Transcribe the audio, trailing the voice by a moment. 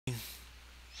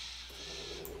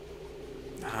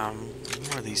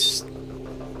What are these?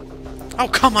 Oh,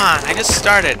 come on! I just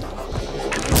started!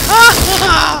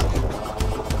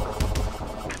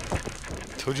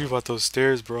 Told you about those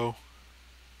stairs, bro.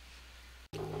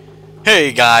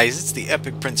 Hey guys, it's the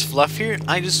Epic Prince Fluff here.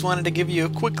 I just wanted to give you a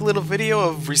quick little video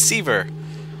of Receiver.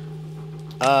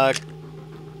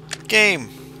 Game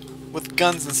with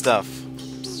guns and stuff.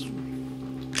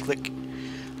 Click.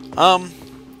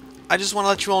 I just want to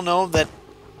let you all know that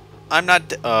I'm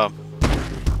not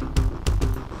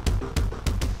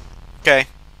okay.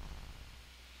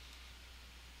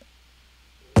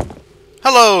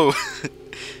 Hello!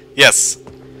 Yes.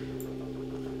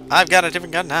 I've got a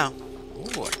different gun now.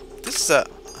 Ooh, this is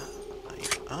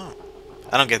oh.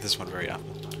 I don't get this one very often.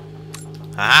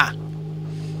 Ah!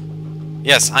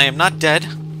 Yes, I am not dead.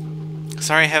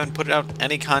 Sorry I haven't put out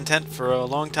any content for a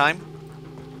long time.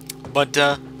 But,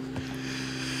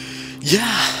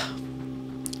 yeah.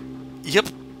 Yep.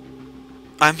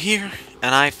 I'm here,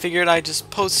 and I figured I'd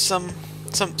just post some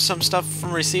stuff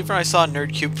from Receiver. I saw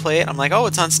NerdCube play it. I'm like, oh,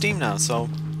 it's on Steam now, so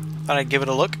thought I'd give it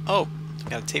a look. Oh,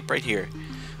 got a tape right here.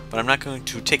 But I'm not going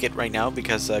to take it right now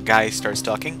because a guy starts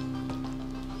talking.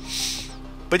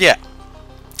 But yeah.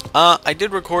 I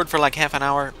did record for like half an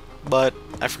hour, but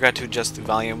I forgot to adjust the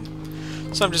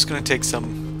volume. So I'm just going to take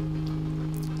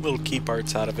some little key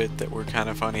parts out of it that were kind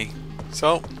of funny.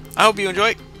 So, I hope you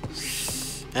enjoy.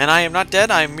 And I am not dead,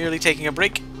 I'm merely taking a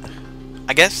break.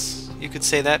 I guess you could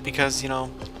say that because, you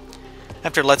know,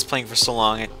 after Let's Playing for so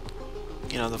long,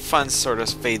 the fun sort of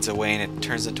fades away and it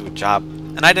turns into a job.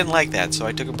 And I didn't like that, so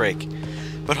I took a break.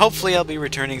 But hopefully I'll be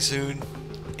returning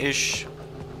soon-ish.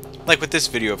 Like with this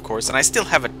video, of course. And I still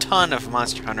have a ton of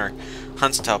Monster Hunter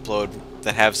hunts to upload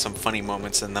that have some funny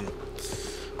moments in them.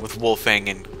 With Wolfang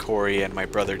and Corey and my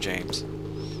brother James.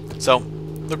 So,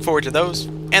 look forward to those.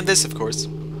 And this, of course.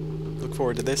 Look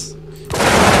forward to this.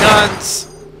 Guns!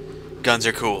 Guns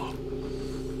are cool.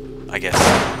 I guess.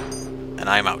 And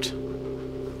I'm out.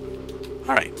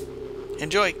 Alright.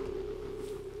 Enjoy.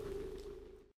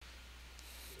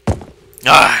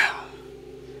 Ah!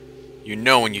 You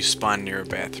know when you spawn near a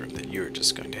bathroom that you're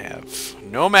just going to have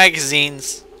no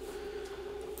magazines.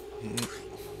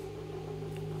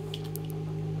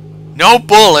 No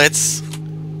bullets.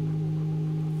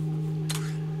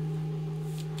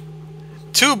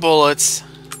 2 bullets.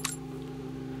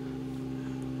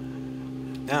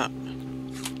 No.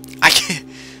 I can't.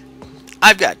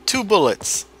 I've got 2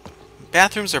 bullets.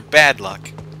 Bathrooms are bad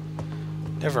luck.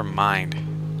 Never mind.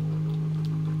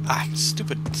 Ah,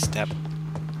 stupid step.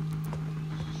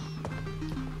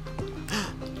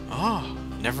 Oh,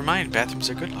 never mind. Bathrooms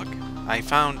are good luck. I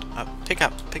found a pick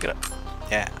it up.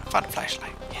 Yeah, I found a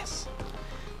flashlight. Yes.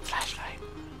 Flashlight.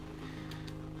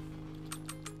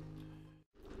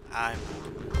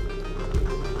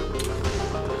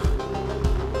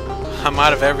 I'm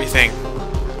out of everything.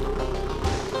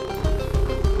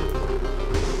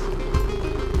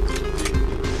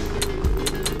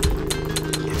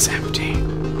 It's empty.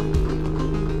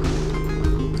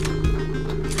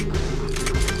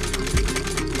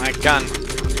 My gun.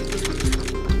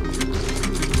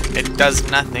 It does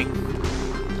nothing.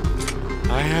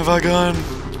 I have a gun.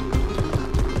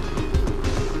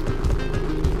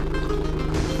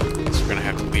 So we're gonna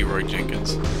have to Leroy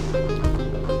Jenkins.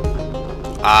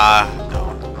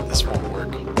 No, this won't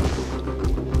work.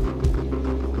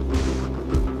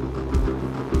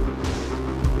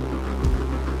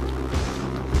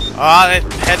 It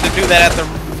had to do that at the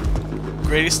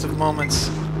greatest of moments.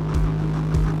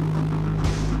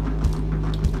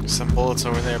 Some bullets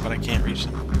over there, but I can't reach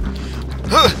them.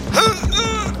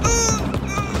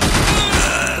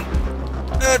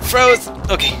 It froze.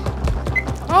 Okay.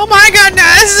 Oh my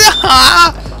goodness!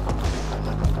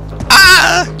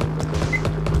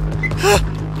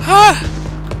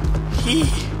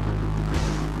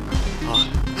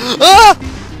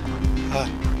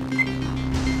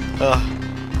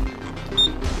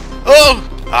 Oh!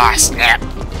 Ah, snap!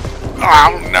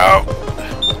 Oh no!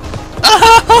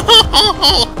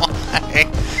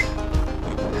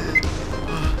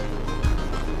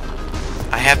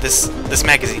 I have this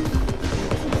magazine.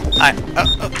 I'm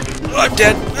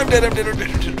dead. I'm dead.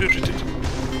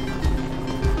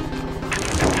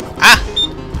 Ah!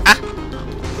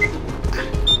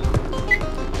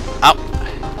 Ow!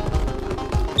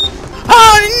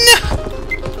 Oh no!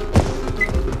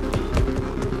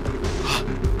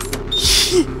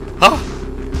 Oh!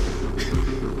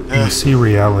 You see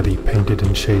reality painted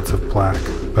in shades of black,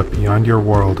 but beyond your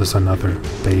world is another,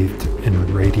 bathed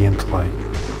in radiant light.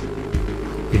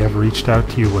 We have reached out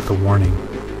to you with a warning.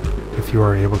 If you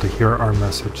are able to hear our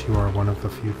message, you are one of the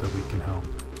few that we can help.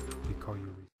 We call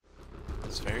you.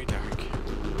 It's very dark.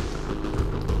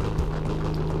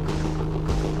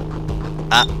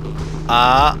 Ah.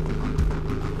 Ah.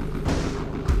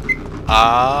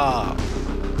 Ah.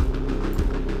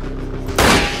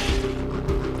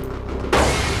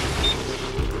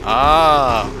 Ah. Oh.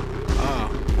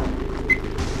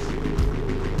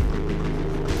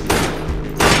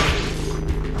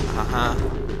 Uh-huh.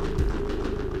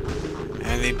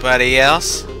 Anybody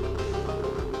else?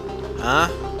 Huh?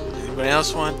 Anybody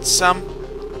else want some?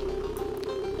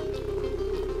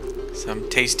 Some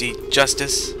tasty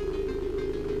justice?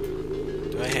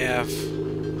 Do I have...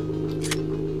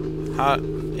 How...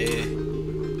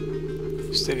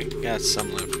 Still got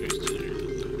some left.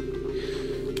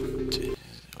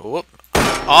 Whoop.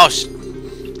 Oh,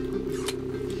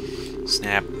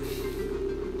 snap.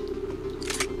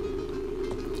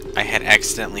 I had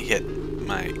accidentally hit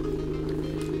my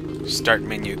start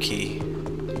menu key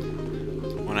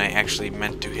when I actually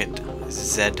meant to hit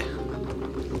Z.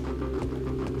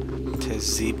 The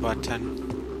Z button.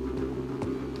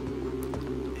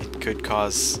 It could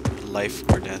cause life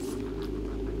or death.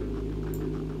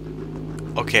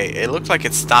 Okay, it looked like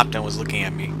it stopped and was looking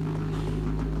at me.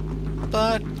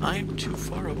 But I'm too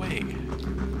far away.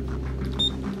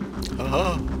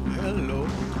 Oh, hello.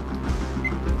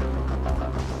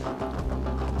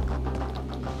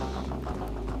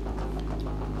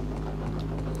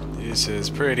 This is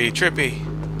pretty trippy.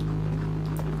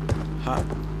 Huh.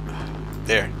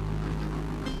 There.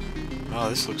 Oh,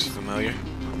 this looks familiar.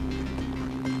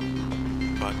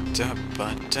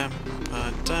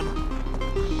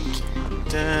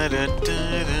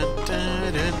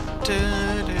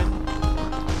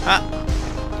 Ah.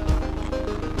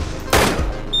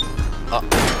 Oh.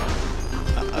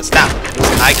 Stop.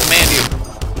 I command you.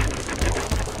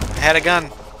 I had a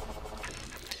gun.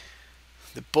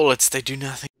 The bullets, they do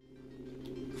nothing.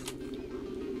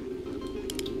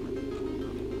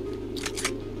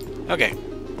 Okay.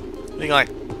 We got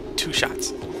like 2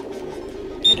 shots.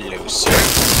 Hello, sir.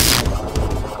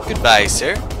 Goodbye,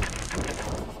 sir.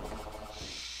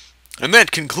 And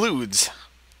that concludes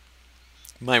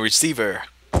my receiver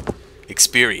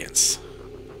experience.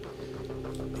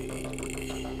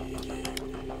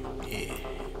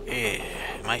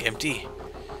 Am I empty?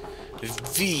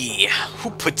 V. Who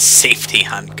put safety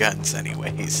on guns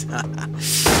anyways?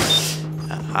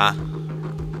 Uh-huh.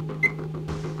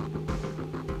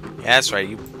 Yeah, that's right.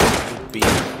 You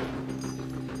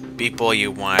beep all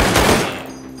you want.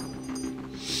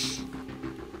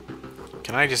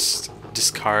 Can I just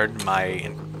discard my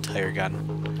entire gun?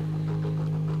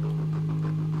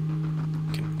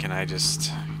 Can I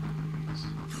just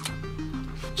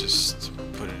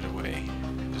put it away?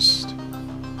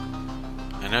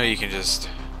 I know you can just...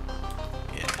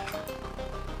 Yeah.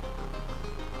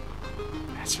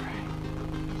 That's right.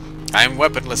 I'm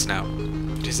weaponless now.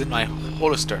 It is in my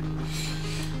holster.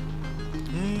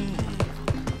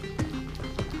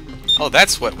 Oh,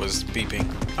 that's what was beeping.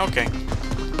 Okay.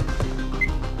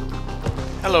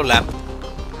 Hello, lamp.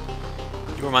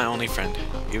 You were my only friend,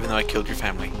 even though I killed your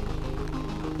family.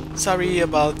 Sorry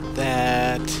about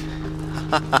that.